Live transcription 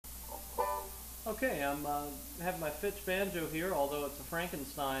Okay, I'm have my Fitch Banjo here, although it's a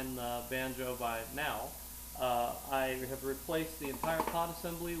Frankenstein banjo by now. I have replaced the entire pot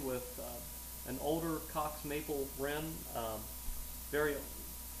assembly with an older Cox maple wren,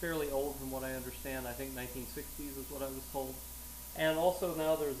 fairly old from what I understand. I think 1960s is what I was told. And also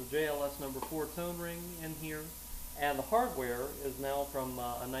now there's a JLS #4 tone ring in here, and the hardware is now from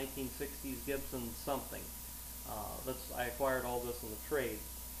a 1960s Gibson something. I acquired all this in the trade.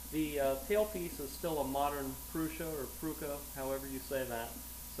 The tailpiece is still a modern Purcha or Pruka, however you say that.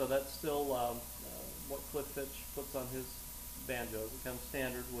 So that's still what Cliff Fitch puts on his banjos. It comes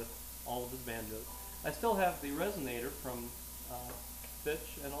standard with all of his banjos. I still have the resonator from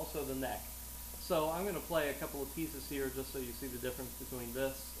Fitch and also the neck. So I'm going to play a couple of pieces here just so you see the difference between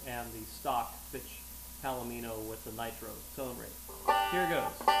this and the stock Fitch Palomino with the nitro tone ring. Here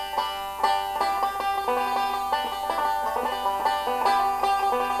goes.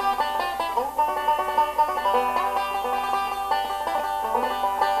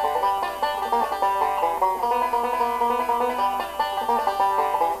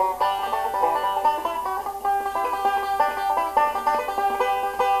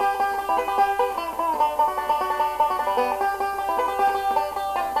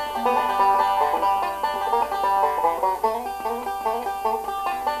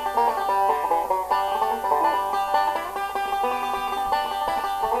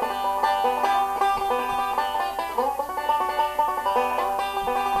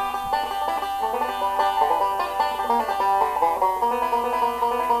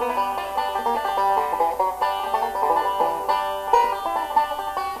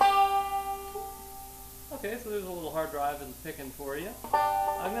 Okay, so there's a little hard drive and picking for you.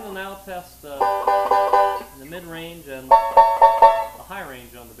 I'm going to now test the mid-range and the high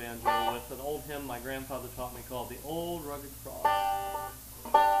range on the banjo with an old hymn my grandfather taught me called The Old Rugged Cross.